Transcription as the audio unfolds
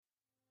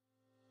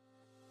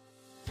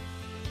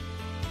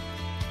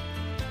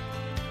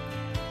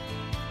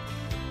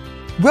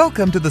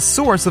Welcome to the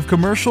Source of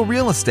Commercial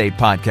Real Estate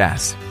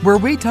podcast, where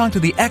we talk to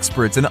the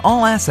experts in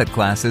all asset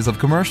classes of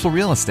commercial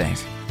real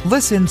estate.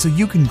 Listen so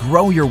you can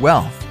grow your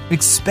wealth,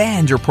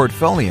 expand your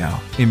portfolio,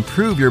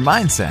 improve your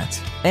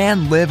mindset,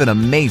 and live an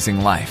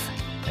amazing life.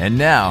 And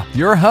now,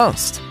 your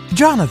host,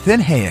 Jonathan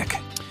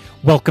Hayek.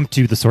 Welcome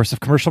to the Source of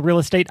Commercial Real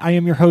Estate. I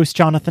am your host,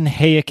 Jonathan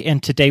Hayek,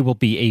 and today will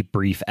be a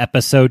brief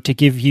episode to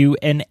give you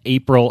an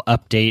April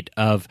update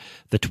of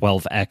the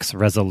 12X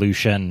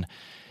resolution.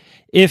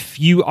 If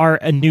you are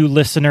a new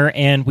listener,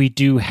 and we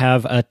do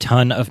have a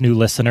ton of new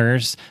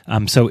listeners,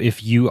 so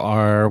if you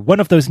are one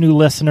of those new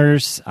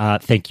listeners,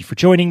 thank you for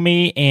joining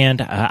me,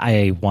 and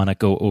I want to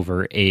go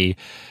over a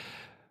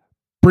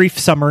brief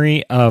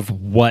summary of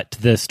what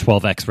this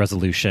 12X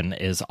resolution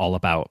is all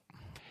about.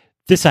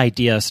 This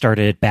idea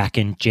started back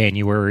in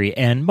January,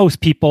 and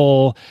most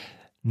people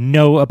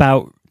know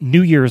about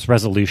New Year's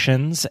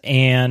resolutions,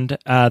 and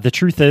the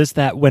truth is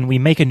that when we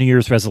make a New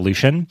Year's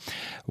resolution,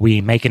 we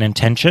make an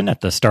intention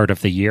at the start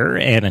of the year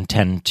and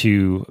intend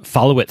to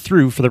follow it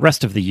through for the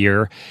rest of the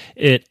year.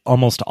 It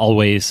almost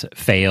always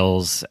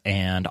fails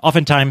and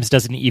oftentimes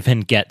doesn't even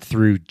get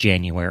through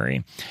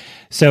January.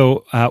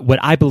 So what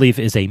I believe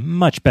is a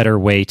much better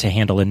way to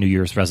handle a New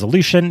Year's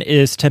resolution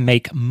is to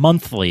make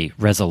monthly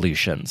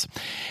resolutions.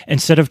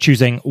 Instead of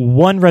choosing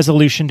one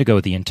resolution to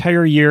go the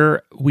entire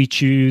year, we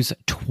choose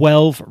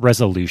 12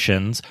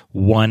 resolutions,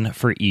 one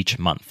for each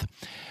month.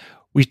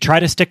 We try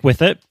to stick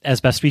with it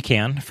as best we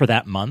can for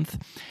that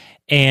month.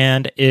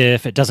 And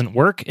if it doesn't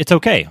work, it's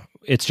okay.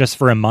 It's just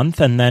for a month,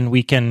 and then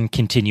we can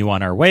continue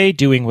on our way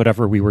doing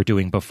whatever we were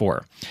doing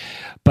before.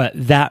 But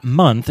that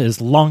month is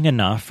long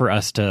enough for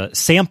us to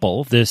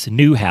sample this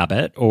new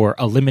habit or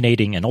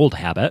eliminating an old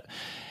habit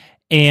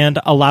and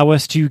allow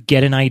us to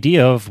get an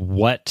idea of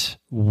what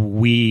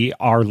we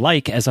are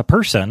like as a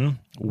person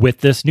with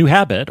this new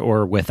habit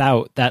or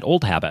without that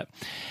old habit.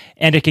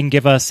 And it can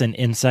give us an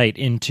insight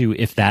into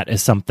if that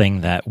is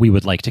something that we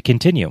would like to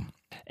continue.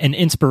 An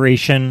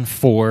inspiration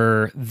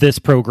for this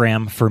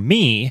program for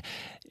me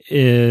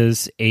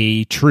is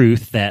a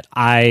truth that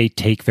I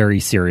take very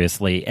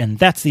seriously, and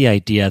that's the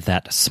idea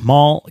that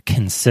small,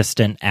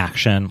 consistent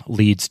action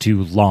leads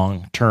to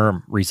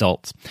long-term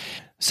results.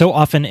 So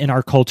often in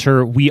our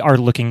culture, we are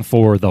looking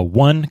for the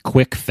one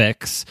quick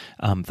fix,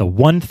 the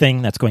one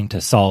thing that's going to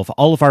solve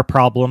all of our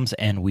problems,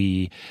 and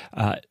we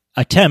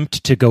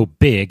attempt to go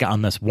big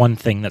on this one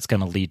thing that's going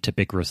to lead to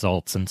big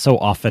results. And so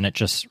often it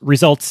just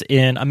results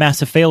in a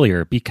massive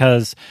failure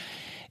because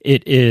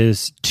it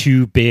is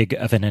too big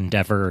of an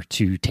endeavor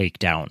to take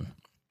down.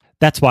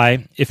 That's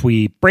why if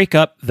we break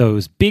up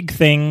those big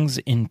things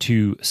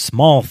into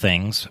small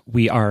things,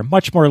 we are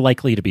much more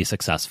likely to be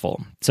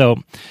successful. So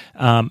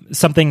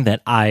something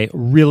that I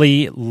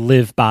really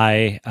live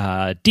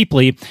by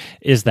deeply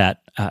is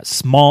that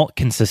small,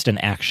 consistent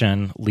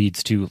action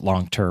leads to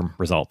long-term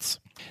results.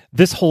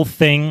 This whole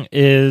thing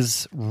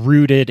is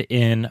rooted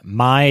in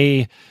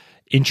my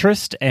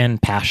interest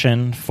and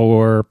passion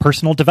for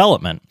personal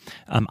development.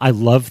 I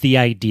love the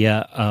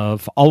idea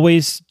of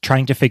always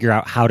trying to figure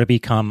out how to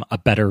become a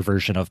better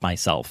version of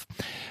myself.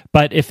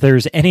 But if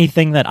there's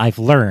anything that I've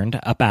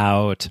learned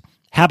about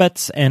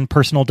habits and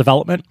personal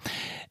development,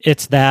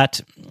 it's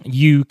that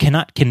you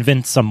cannot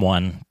convince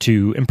someone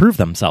to improve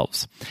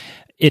themselves.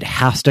 It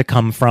has to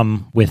come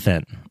from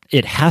within.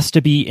 It has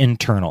to be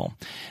internal.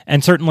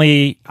 And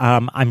certainly,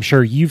 I'm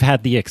sure you've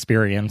had the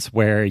experience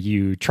where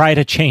you try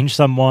to change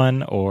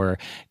someone or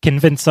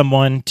convince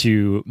someone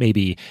to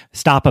maybe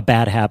stop a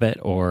bad habit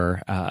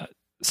or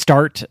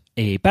start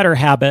a better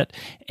habit.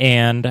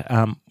 And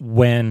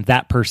when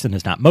that person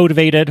is not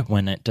motivated,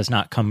 when it does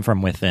not come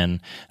from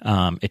within,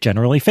 it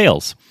generally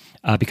fails.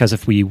 Because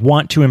if we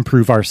want to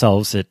improve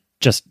ourselves, it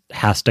just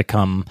has to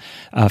come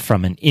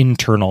from an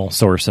internal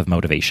source of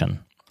motivation.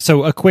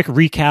 So a quick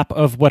recap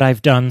of what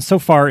I've done so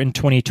far in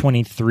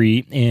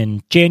 2023.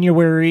 In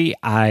January,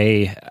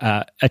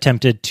 I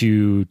attempted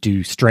to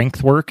do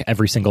strength work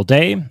every single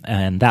day,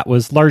 and that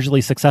was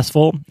largely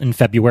successful. In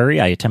February,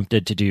 I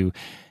attempted to do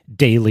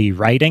daily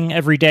writing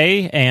every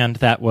day, and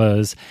that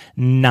was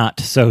not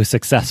so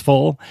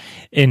successful.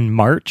 In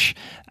March,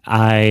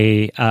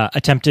 I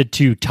attempted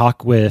to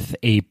talk with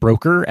a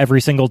broker every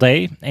single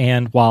day,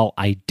 and while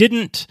I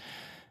didn't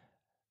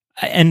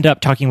end up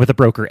talking with a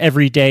broker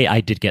every day,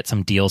 I did get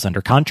some deals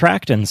under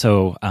contract, and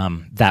so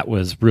that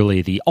was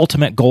really the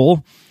ultimate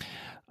goal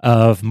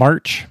of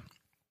March.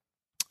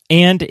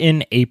 And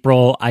in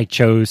April, I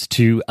chose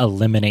to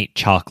eliminate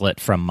chocolate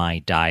from my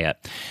diet.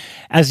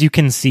 As you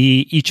can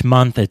see, each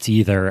month it's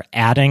either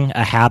adding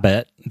a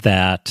habit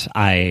that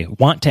I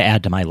want to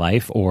add to my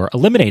life or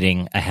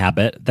eliminating a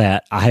habit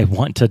that I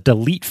want to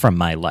delete from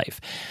my life.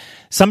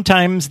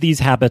 Sometimes these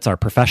habits are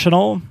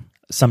professional,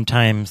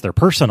 sometimes they're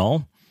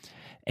personal,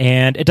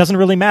 and it doesn't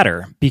really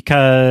matter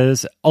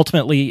because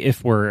ultimately,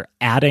 if we're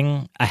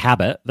adding a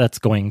habit that's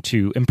going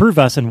to improve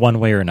us in one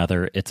way or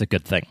another, it's a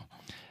good thing.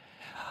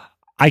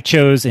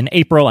 In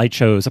April, I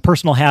chose a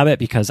personal habit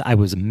because I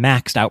was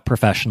maxed out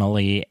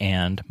professionally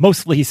and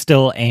mostly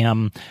still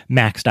am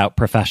maxed out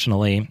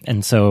professionally.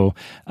 And so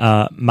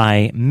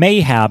my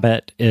May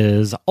habit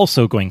is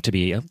also going to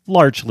be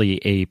largely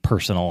a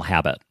personal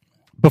habit.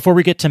 Before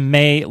we get to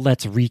May,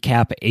 let's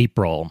recap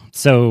April.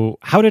 So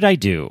how did I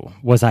do?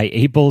 Was I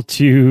able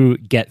to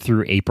get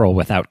through April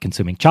without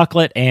consuming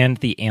chocolate? And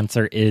the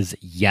answer is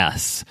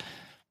yes.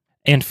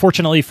 And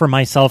fortunately for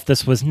myself,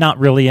 this was not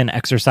really an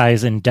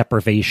exercise in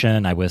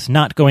deprivation. I was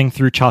not going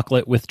through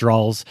chocolate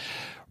withdrawals.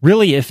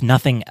 Really, if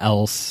nothing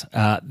else,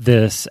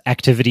 this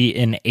activity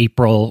in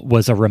April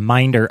was a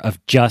reminder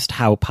of just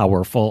how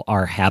powerful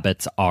our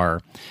habits are.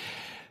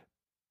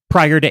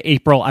 Prior to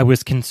April, I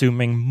was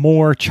consuming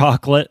more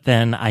chocolate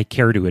than I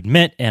care to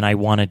admit, and I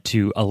wanted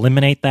to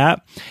eliminate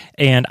that.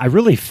 And I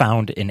really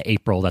found in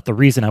April that the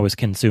reason I was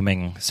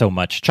consuming so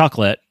much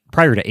chocolate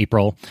prior to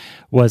April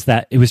was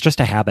that it was just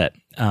a habit.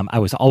 I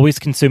was always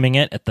consuming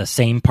it at the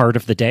same part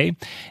of the day,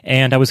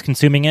 and I was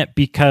consuming it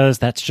because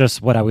that's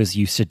just what I was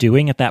used to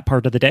doing at that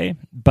part of the day.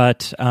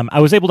 But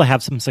I was able to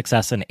have some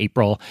success in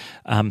April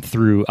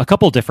through a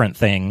couple different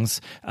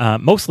things,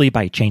 mostly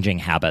by changing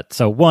habits.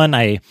 So one,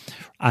 I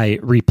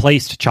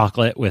replaced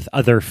chocolate with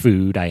other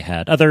food. I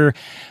had other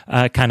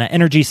kind of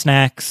energy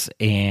snacks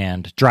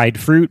and dried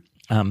fruit.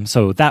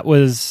 So that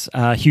was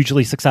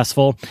hugely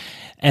successful.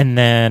 And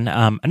then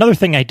another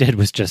thing I did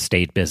was just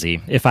stayed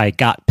busy. If I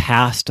got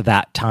past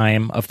that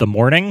time of the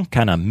morning,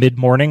 kind of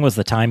mid-morning was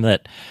the time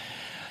that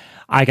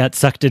I got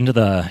sucked into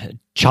the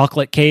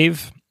chocolate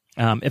cave.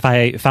 If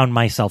I found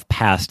myself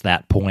past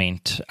that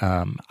point,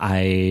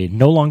 I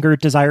no longer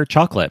desired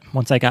chocolate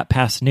once I got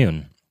past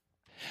noon.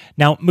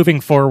 Now,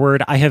 moving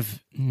forward, I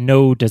have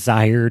no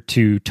desire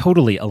to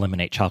totally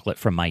eliminate chocolate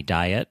from my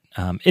diet.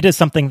 It is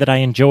something that I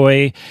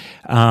enjoy,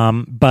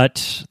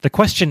 but the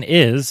question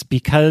is,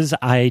 because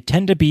I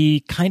tend to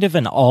be kind of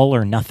an all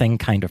or nothing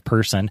kind of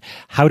person,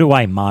 how do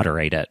I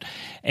moderate it?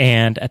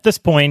 And at this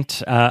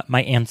point,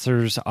 my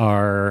answers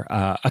are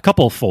a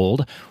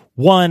couple-fold.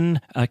 One,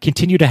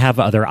 continue to have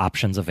other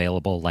options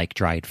available like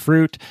dried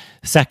fruit.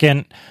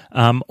 Second,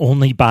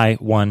 only buy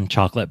one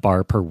chocolate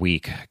bar per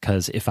week,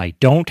 because if I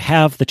don't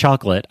have the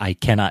chocolate, I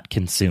cannot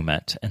consume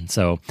it. And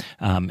so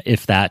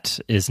if that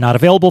is not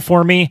available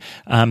for me,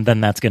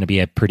 then that's going to be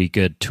a pretty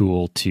good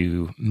tool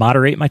to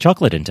moderate my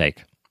chocolate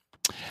intake.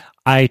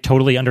 I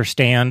totally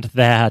understand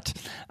that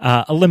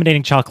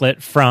eliminating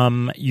chocolate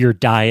from your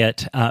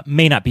diet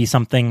may not be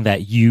something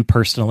that you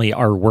personally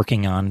are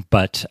working on,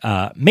 but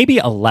maybe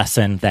a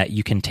lesson that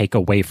you can take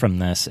away from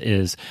this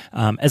is,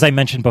 as I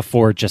mentioned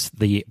before, just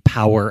the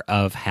power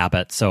of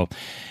habit. So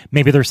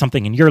maybe there's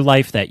something in your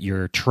life that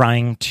you're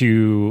trying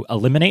to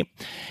eliminate,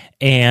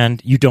 and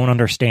you don't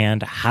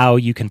understand how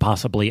you can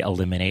possibly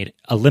eliminate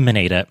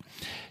it.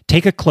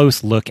 Take a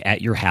close look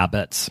at your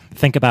habits.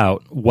 Think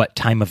about what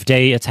time of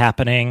day it's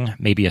happening,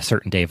 maybe a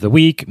certain day of the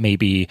week,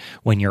 maybe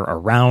when you're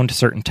around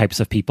certain types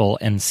of people,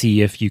 and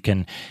see if you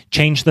can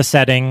change the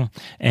setting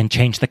and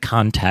change the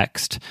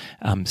context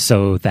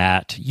so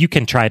that you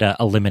can try to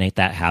eliminate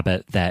that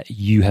habit that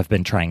you have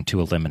been trying to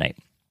eliminate.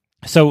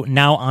 So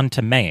now on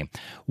to May.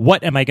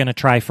 What am I going to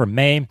try for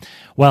May?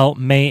 Well,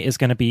 May is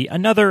going to be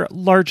another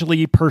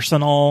largely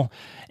personal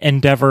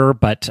endeavor,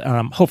 but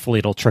hopefully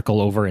it'll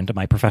trickle over into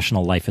my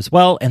professional life as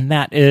well. And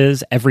that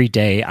is every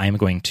day I'm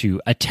going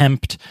to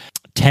attempt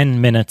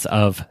 10 minutes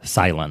of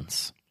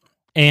silence.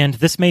 And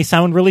this may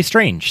sound really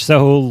strange,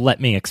 so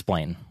let me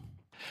explain.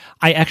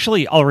 I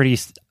actually already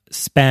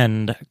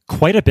spend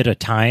quite a bit of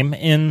time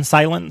in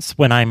silence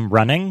when I'm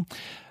running.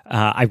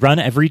 I run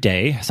every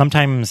day,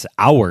 sometimes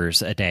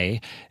hours a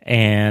day,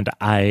 and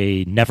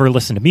I never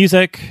listen to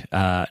music,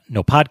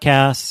 no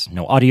podcasts,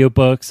 no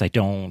audiobooks. I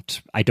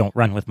don't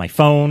run with my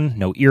phone,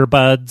 no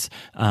earbuds,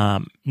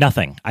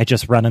 nothing. I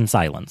just run in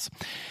silence.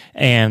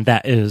 And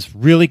that is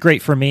really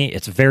great for me.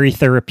 It's very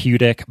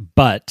therapeutic,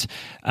 but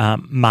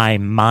my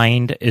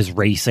mind is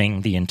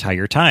racing the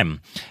entire time.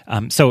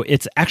 So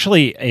it's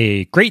actually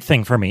a great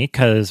thing for me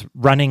because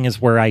running is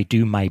where I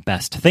do my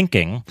best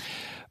thinking.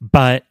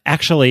 But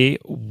actually,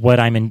 what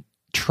I'm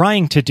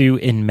trying to do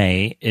in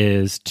May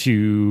is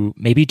to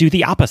maybe do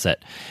the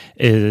opposite,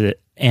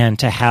 and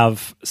to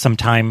have some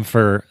time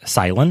for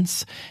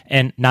silence.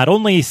 And not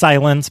only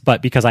silence,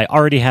 but because I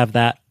already have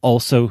that,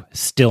 also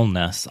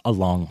stillness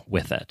along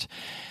with it.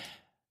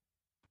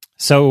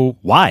 So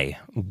why?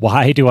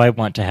 Why do I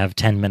want to have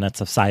 10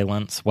 minutes of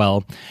silence?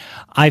 Well,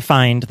 I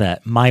find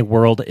that my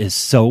world is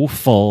so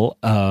full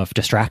of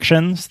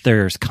distractions.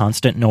 There's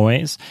constant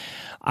noise.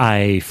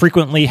 I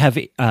frequently have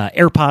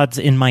AirPods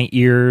in my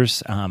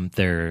ears.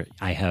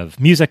 I have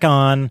music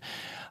on.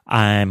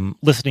 I'm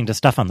listening to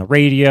stuff on the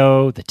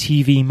radio, the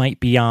TV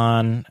might be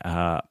on,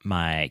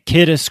 my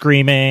kid is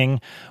screaming,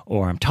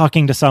 or I'm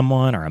talking to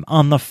someone, or I'm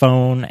on the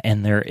phone,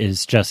 and there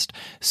is just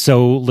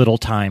so little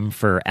time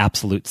for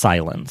absolute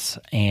silence.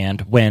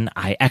 And when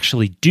I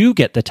actually do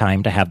get the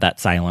time to have that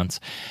silence,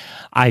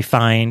 I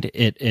find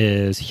it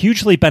is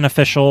hugely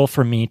beneficial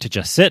for me to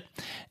just sit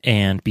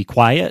and be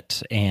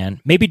quiet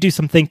and maybe do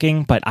some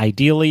thinking, but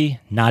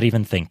ideally not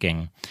even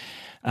thinking.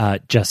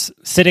 Just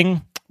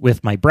sitting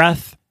with my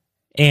breath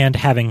and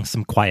having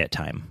some quiet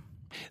time.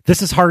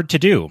 This is hard to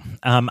do.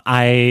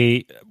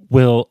 I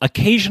will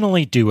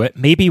occasionally do it,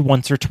 maybe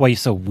once or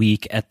twice a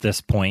week at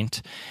this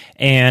point,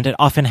 and it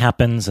often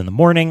happens in the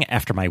morning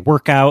after my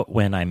workout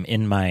when I'm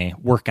in my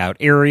workout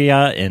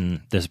area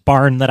in this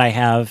barn that I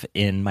have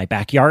in my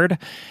backyard.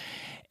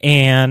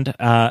 And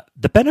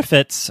the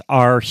benefits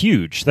are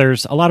huge.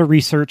 There's a lot of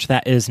research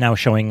that is now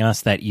showing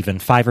us that even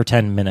 5 or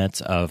 10 minutes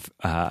of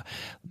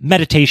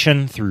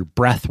meditation through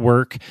breath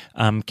work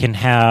can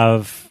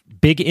have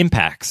big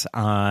impacts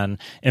on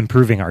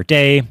improving our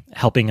day,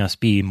 helping us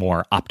be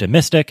more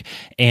optimistic,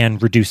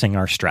 and reducing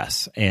our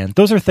stress. And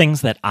those are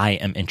things that I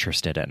am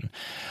interested in.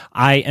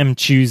 I am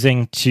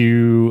choosing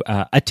to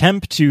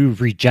attempt to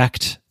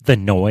reject the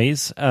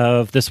noise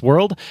of this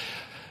world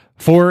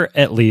for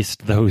at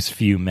least those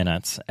few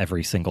minutes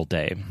every single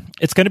day.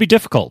 It's going to be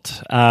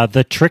difficult.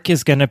 The trick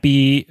is going to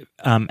be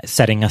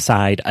setting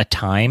aside a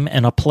time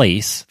and a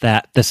place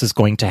that this is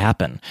going to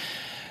happen.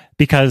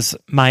 Because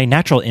my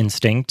natural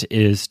instinct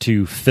is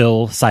to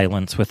fill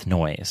silence with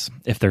noise.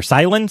 If there's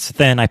silence,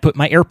 then I put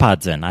my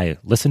AirPods in. I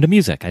listen to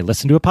music. I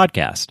listen to a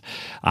podcast.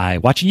 I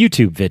watch a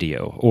YouTube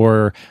video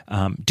or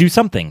do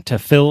something to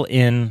fill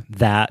in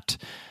that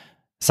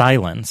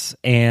silence.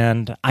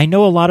 And I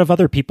know a lot of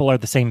other people are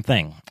the same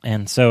thing.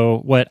 And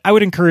so what I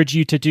would encourage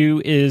you to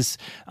do is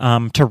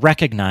to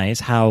recognize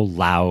how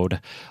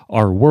loud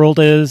our world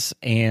is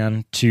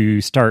and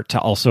to start to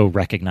also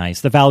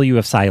recognize the value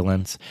of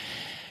silence,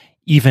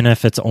 even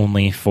if it's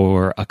only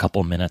for a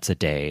couple minutes a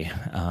day.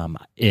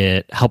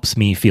 It helps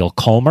me feel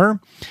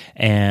calmer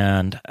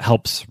and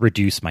helps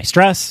reduce my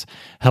stress,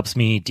 helps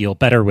me deal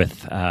better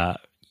with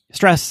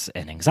stress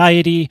and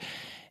anxiety.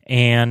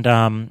 And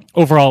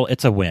overall,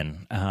 it's a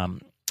win.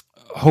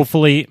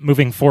 Hopefully,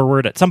 moving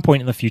forward, at some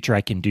point in the future,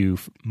 I can do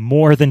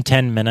more than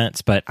 10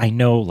 minutes. But I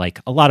know, like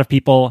a lot of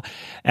people,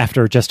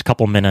 after just a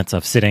couple minutes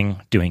of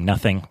sitting, doing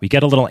nothing, we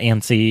get a little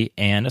antsy,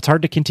 and it's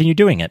hard to continue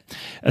doing it,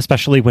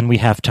 especially when we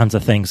have tons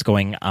of things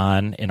going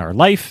on in our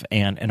life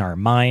and in our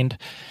mind.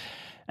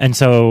 And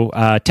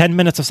so 10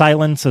 minutes of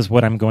silence is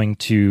what I'm going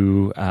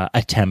to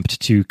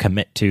attempt to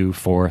commit to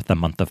for the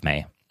month of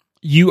May.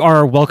 You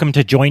are welcome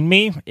to join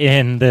me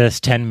in this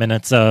 10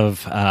 minutes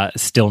of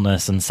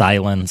stillness and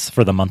silence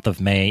for the month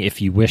of May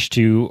if you wish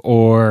to,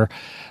 or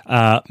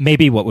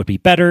maybe what would be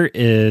better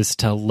is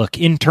to look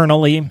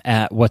internally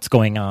at what's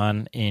going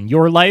on in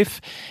your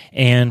life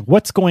and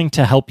what's going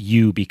to help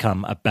you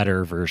become a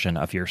better version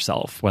of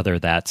yourself, whether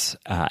that's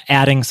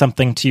adding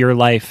something to your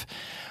life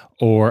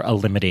or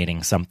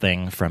eliminating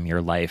something from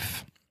your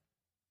life.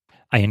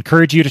 I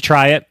encourage you to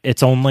try it.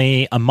 It's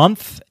only a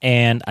month,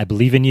 and I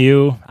believe in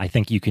you. I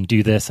think you can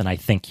do this, and I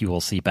think you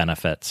will see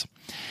benefits.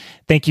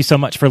 Thank you so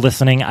much for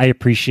listening. I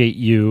appreciate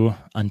you.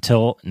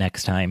 Until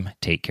next time,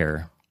 take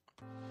care.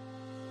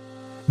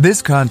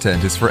 This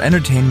content is for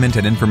entertainment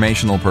and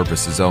informational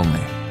purposes only.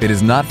 It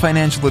is not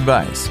financial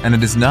advice, and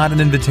it is not an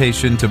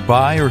invitation to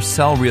buy or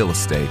sell real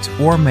estate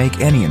or make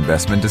any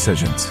investment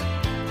decisions.